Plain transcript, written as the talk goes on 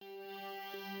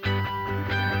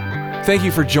Thank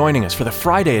you for joining us for the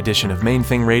Friday edition of Main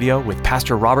Thing Radio with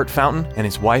Pastor Robert Fountain and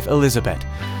his wife Elizabeth.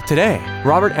 Today,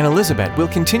 Robert and Elizabeth will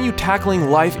continue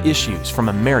tackling life issues from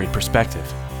a married perspective.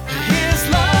 His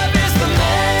love is the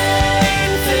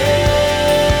main thing.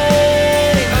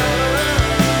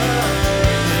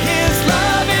 His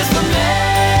love is the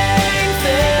main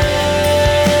thing.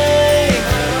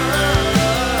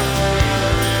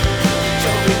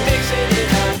 Don't be mixing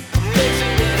it up,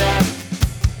 mixing it up.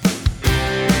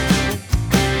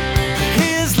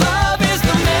 His love is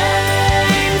the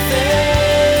main thing.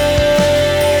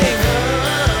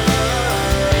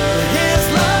 His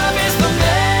love is the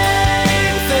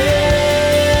main thing.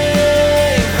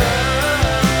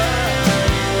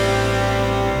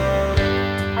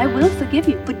 I will forgive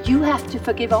you, but you have to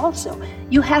forgive also.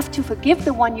 You have to forgive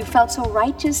the one you felt so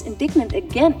righteous, indignant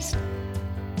against.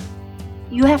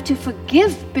 You have to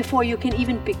forgive before you can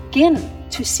even begin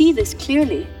to see this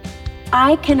clearly.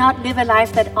 I cannot live a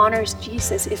life that honors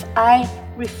Jesus if I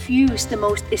refuse the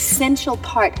most essential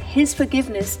part. His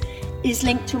forgiveness is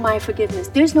linked to my forgiveness.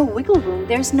 There's no wiggle room.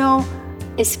 There's no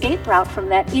escape route from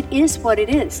that. It is what it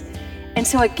is. And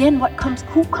so again,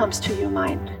 who comes to your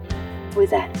mind with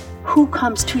that? Who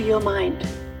comes to your mind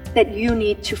that you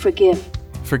need to forgive?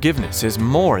 Forgiveness is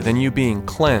more than you being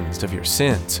cleansed of your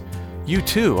sins. You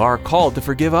too are called to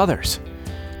forgive others.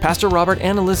 Pastor Robert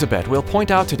and Elizabeth will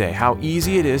point out today how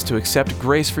easy it is to accept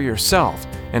grace for yourself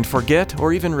and forget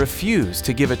or even refuse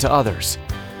to give it to others.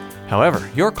 However,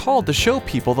 you're called to show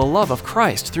people the love of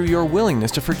Christ through your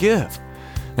willingness to forgive.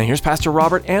 Now here's Pastor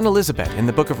Robert and Elizabeth in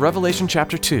the book of Revelation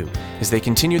chapter 2 as they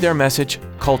continue their message,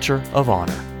 Culture of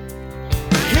Honor.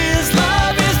 His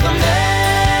love is the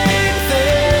main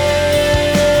thing.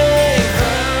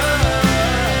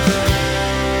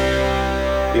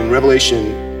 In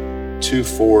Revelation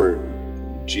 2:4,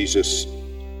 Jesus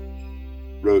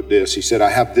wrote this. He said, I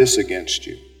have this against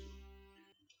you,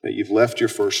 that you've left your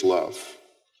first love.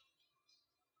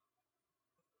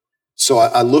 So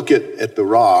I look at the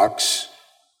rocks,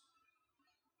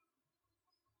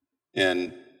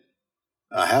 and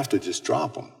I have to just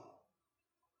drop them.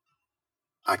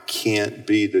 I can't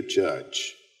be the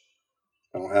judge.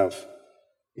 I don't have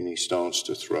any stones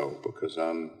to throw because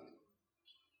I'm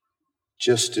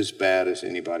just as bad as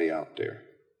anybody out there.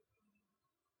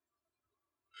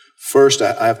 First,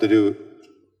 I have to do,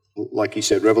 like he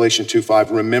said, Revelation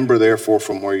 2:5, remember therefore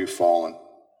from where you've fallen.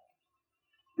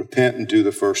 Repent and do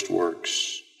the first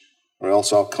works, or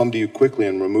else I'll come to you quickly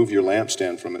and remove your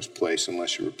lampstand from its place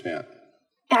unless you repent.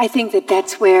 I think that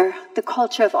that's where the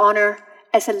culture of honor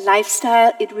as a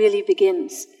lifestyle, it really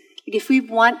begins. If we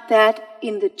want that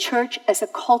in the church as a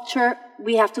culture,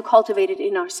 we have to cultivate it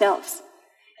in ourselves.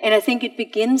 And I think it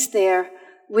begins there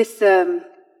with,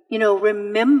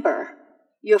 remember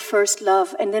your first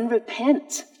love and then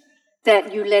repent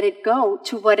that you let it go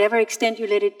to whatever extent you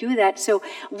let it do that. So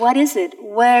what is it?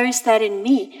 Where is that in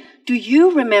me? Do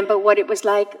you remember what it was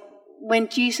like when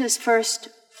Jesus first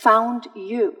found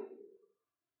you?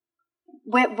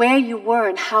 Where you were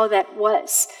and how that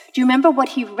was? Do you remember what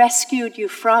he rescued you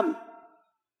from?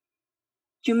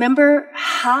 Do you remember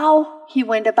how he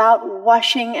went about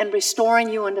washing and restoring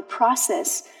you in the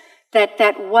process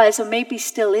that was, or maybe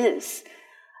still is?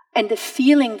 And the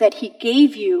feeling that he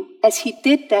gave you as he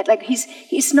did that, like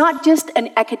he's not just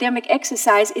an academic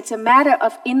exercise, it's a matter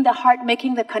of in the heart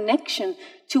making the connection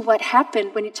to what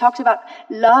happened when he talks about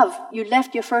love. You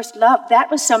left your first love.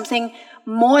 That was something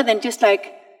more than just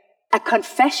like a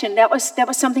confession. That was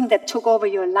something that took over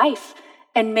your life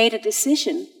and made a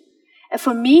decision. And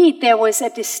for me, there was a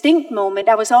distinct moment.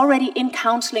 I was already in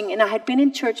counseling and I had been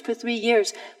in church for 3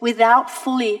 years without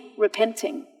fully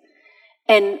repenting.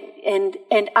 And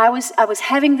I was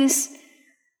having this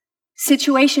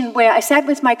situation where I sat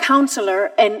with my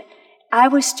counselor and I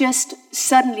was just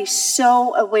suddenly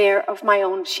so aware of my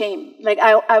own shame. Like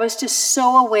I was just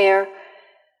so aware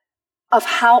of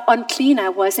how unclean I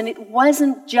was. And it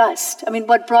wasn't just,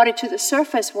 what brought it to the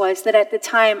surface was that at the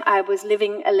time I was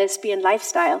living a lesbian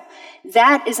lifestyle.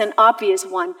 That is an obvious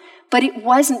one. But it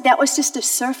wasn't, that was just the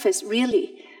surface,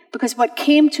 really. Because what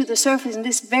came to the surface in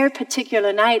this very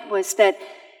particular night was that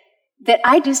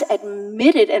I just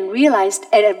admitted and realized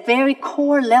at a very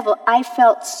core level, I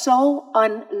felt so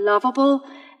unlovable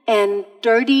and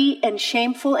dirty and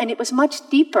shameful, and it was much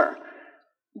deeper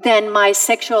than my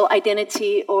sexual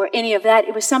identity or any of that.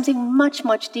 It was something much,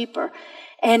 much deeper.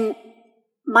 And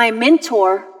my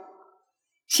mentor,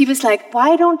 she was like,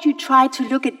 why don't you try to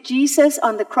look at Jesus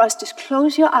on the cross? Just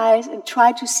close your eyes and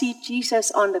try to see Jesus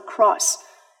on the cross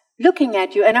looking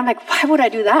at you. And I'm like, why would I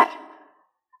do that?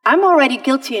 I'm already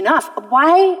guilty enough.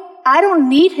 Why don't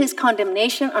need his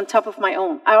condemnation on top of my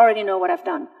own. I already know what I've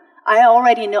done. I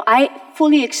already know. I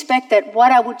fully expect that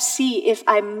what I would see if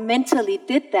I mentally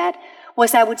did that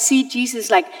was I would see Jesus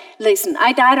like, listen,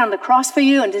 I died on the cross for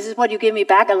you, and this is what you give me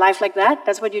back, a life like that?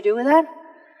 That's what you do with that?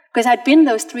 Because I'd been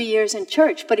those 3 years in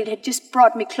church, but it had just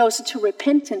brought me closer to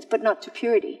repentance, but not to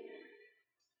purity.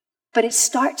 But it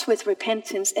starts with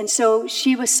repentance. And so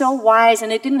she was so wise,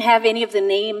 and it didn't have any of the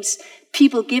names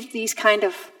people give these kind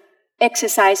of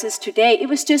exercises today. It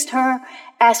was just her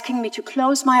asking me to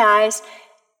close my eyes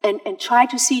and try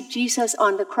to see Jesus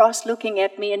on the cross looking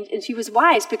at me. And she was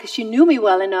wise because she knew me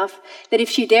well enough that if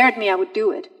she dared me, I would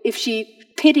do it. If she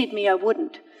pitied me, I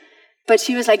wouldn't. But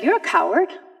she was like, you're a coward.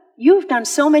 You've done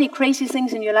so many crazy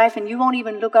things in your life, and you won't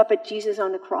even look up at Jesus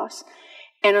on the cross.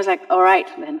 And I was like, all right,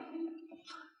 then.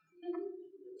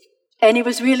 And it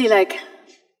was really like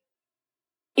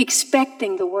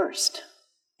expecting the worst.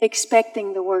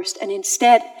 And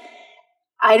instead,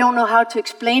 I don't know how to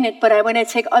explain it, but when I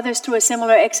take others through a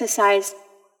similar exercise,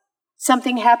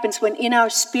 something happens when in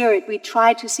our spirit we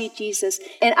try to see Jesus.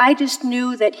 And I just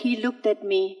knew that he looked at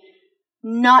me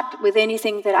not with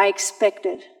anything that I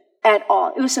expected at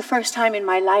all. It was the first time in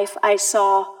my life I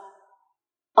saw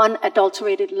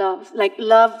unadulterated love, like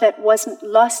love that wasn't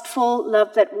lustful,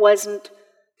 love that wasn't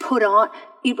put on.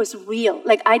 It was real.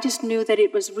 Like I just knew that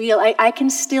it was real. I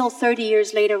can still 30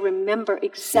 years later remember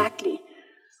exactly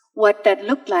what that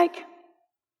looked like.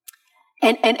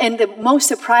 And the most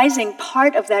surprising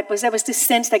part of that was there was this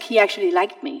sense like he actually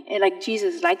liked me, and like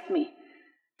Jesus liked me.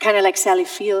 Kind of like Sally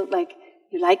Field, like,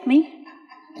 you like me?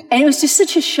 And it was just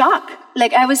such a shock.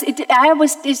 Like I was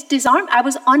disarmed. I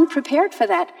was unprepared for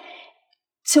that.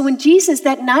 So when Jesus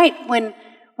that night, when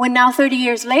now 30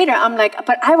 years later, I'm like,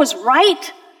 but I was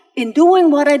right in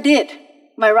doing what I did,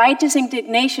 my righteous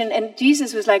indignation. And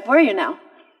Jesus was like, where are you now?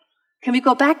 Can we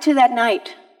go back to that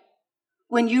night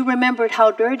when you remembered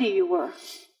how dirty you were,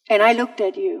 and I looked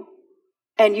at you,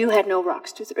 and you had no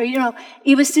rocks to throw? You know,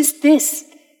 it was just this.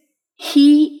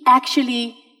 He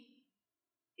actually,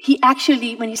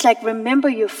 when he's like, remember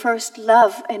your first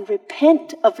love and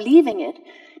repent of leaving it,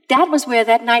 that was where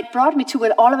that night brought me to,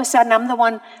 where all of a sudden I'm the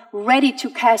one ready to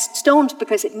cast stones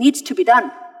because it needs to be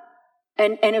done.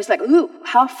 And it was like, ooh,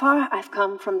 how far I've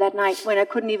come from that night when I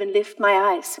couldn't even lift my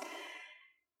eyes.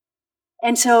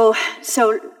 And so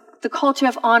the culture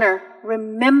of honor,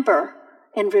 remember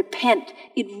and repent.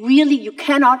 It really, you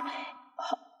cannot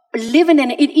live in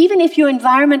it. Even if your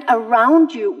environment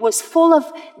around you was full of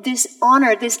this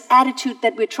honor, this attitude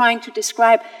that we're trying to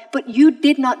describe, but you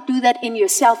did not do that in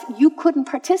yourself, you couldn't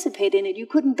participate in it. You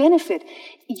couldn't benefit.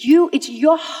 It's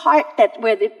your heart that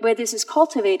where this is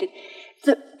cultivated.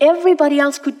 Everybody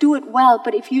else could do it well,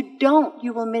 but if you don't,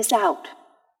 you will miss out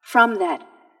from that.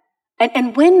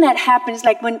 And when that happens,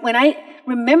 like when I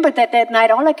remember that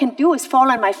night, all I can do is fall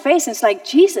on my face. And it's like,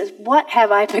 Jesus, what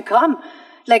have I become?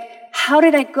 Like, how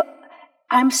did I go?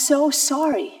 I'm so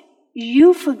sorry.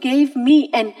 You forgave me.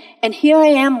 And here I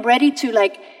am ready to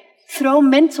like throw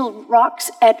mental rocks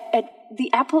at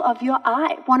the apple of your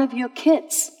eye, one of your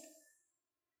kids.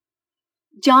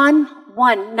 John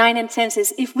 1, 9 and 10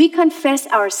 says, if we confess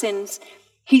our sins,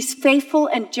 he's faithful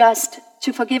and just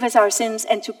to forgive us our sins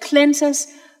and to cleanse us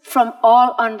from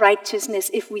all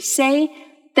unrighteousness. If we say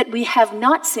that we have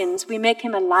not sins, we make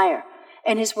him a liar,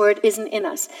 and his word isn't in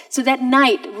us. So that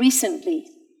night recently,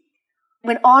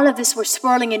 when all of this were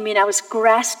swirling in me and I was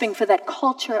grasping for that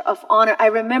culture of honor, I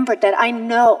remembered that I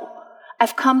know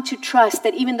I've come to trust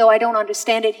that even though I don't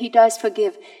understand it, he does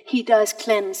forgive, he does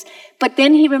cleanse. But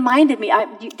then he reminded me,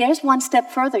 there's one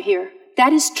step further here.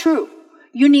 That is true.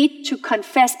 You need to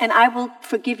confess and I will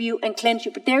forgive you and cleanse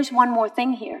you. But there's one more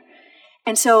thing here.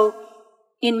 And so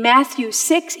in Matthew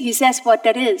 6, he says what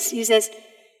that is. He says,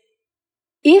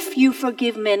 if you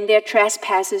forgive men their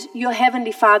trespasses, your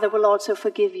heavenly Father will also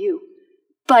forgive you.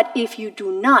 But if you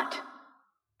do not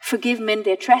forgive men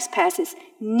their trespasses,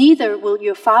 neither will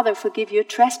your Father forgive your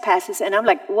trespasses. And I'm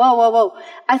like, whoa.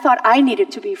 I thought I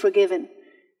needed to be forgiven.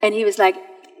 And he was like,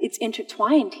 it's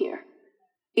intertwined here.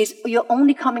 You're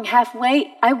only coming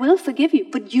halfway. I will forgive you,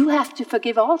 but you have to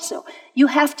forgive also. You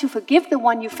have to forgive the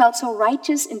one you felt so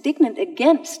righteous, indignant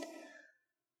against.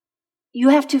 You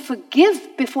have to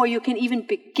forgive before you can even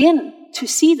begin to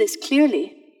see this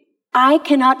clearly. I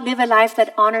cannot live a life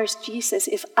that honors Jesus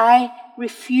if I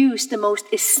refuse the most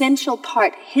essential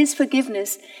part. His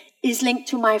forgiveness is linked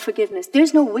to my forgiveness.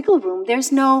 There's no wiggle room.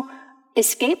 There's no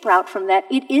escape route from that.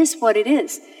 It is what it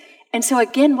is. And so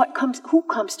again, who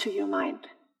comes to your mind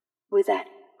with that?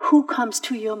 Who comes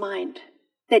to your mind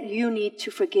that you need to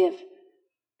forgive?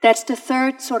 That's the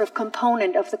third sort of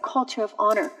component of the culture of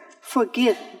honor.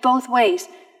 Forgive both ways.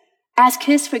 ask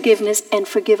His forgiveness and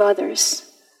forgive others.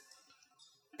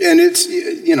 And it's,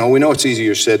 we know it's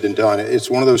easier said than done. It's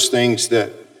one of those things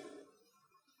that,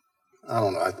 I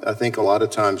don't know, I think a lot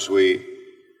of times we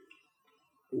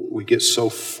get so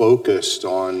focused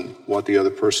on what the other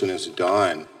person has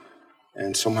done,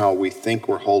 and somehow we think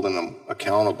we're holding them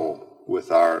accountable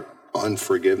with our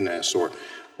unforgiveness,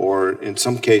 or in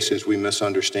some cases we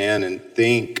misunderstand and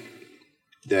think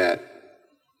that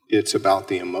it's about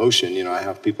the emotion. I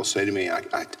have people say to me,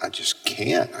 I just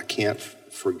can't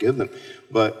forgive them.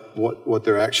 But what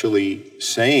they're actually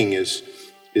saying is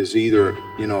either,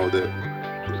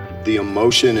 the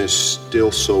emotion is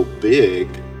still so big,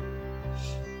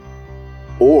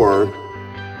 or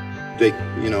they,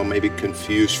 maybe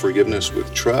confuse forgiveness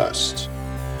with trust.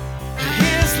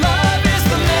 His love is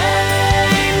the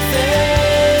main thing.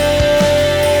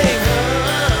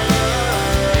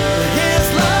 His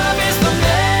love is the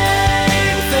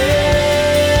main thing.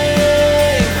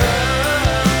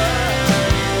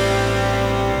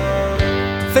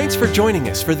 Thanks for joining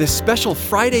us for this special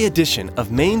Friday edition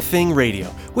of Main Thing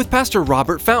Radio with Pastor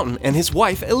Robert Fountain and his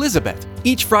wife, Elizabeth.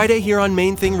 Each Friday here on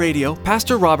Main Thing Radio,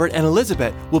 Pastor Robert and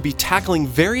Elizabeth will be tackling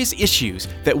various issues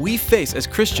that we face as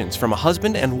Christians from a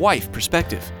husband and wife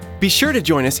perspective. Be sure to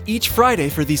join us each Friday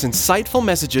for these insightful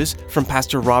messages from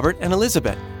Pastor Robert and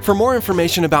Elizabeth. For more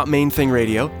information about Main Thing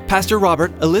Radio, Pastor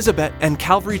Robert, Elizabeth, and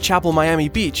Calvary Chapel, Miami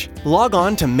Beach, log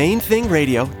on to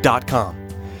mainthingradio.com.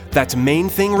 That's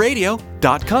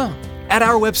mainthingradio.com. At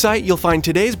our website, you'll find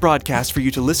today's broadcast for you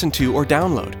to listen to or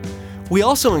download. We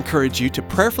also encourage you to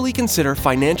prayerfully consider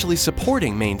financially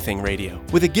supporting Main Thing Radio.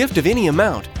 With a gift of any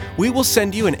amount, we will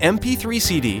send you an MP3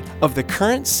 CD of the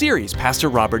current series Pastor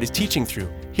Robert is teaching through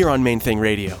here on Main Thing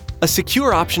Radio. A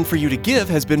secure option for you to give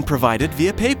has been provided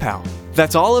via PayPal.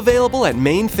 That's all available at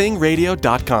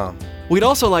mainthingradio.com. We'd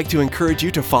also like to encourage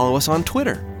you to follow us on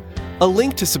Twitter. A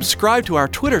link to subscribe to our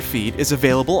Twitter feed is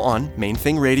available on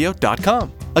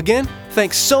mainthingradio.com. Again,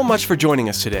 thanks so much for joining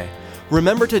us today.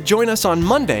 Remember to join us on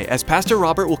Monday as Pastor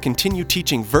Robert will continue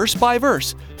teaching verse by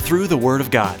verse through the Word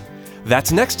of God.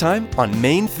 That's next time on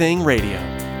Main Thing Radio.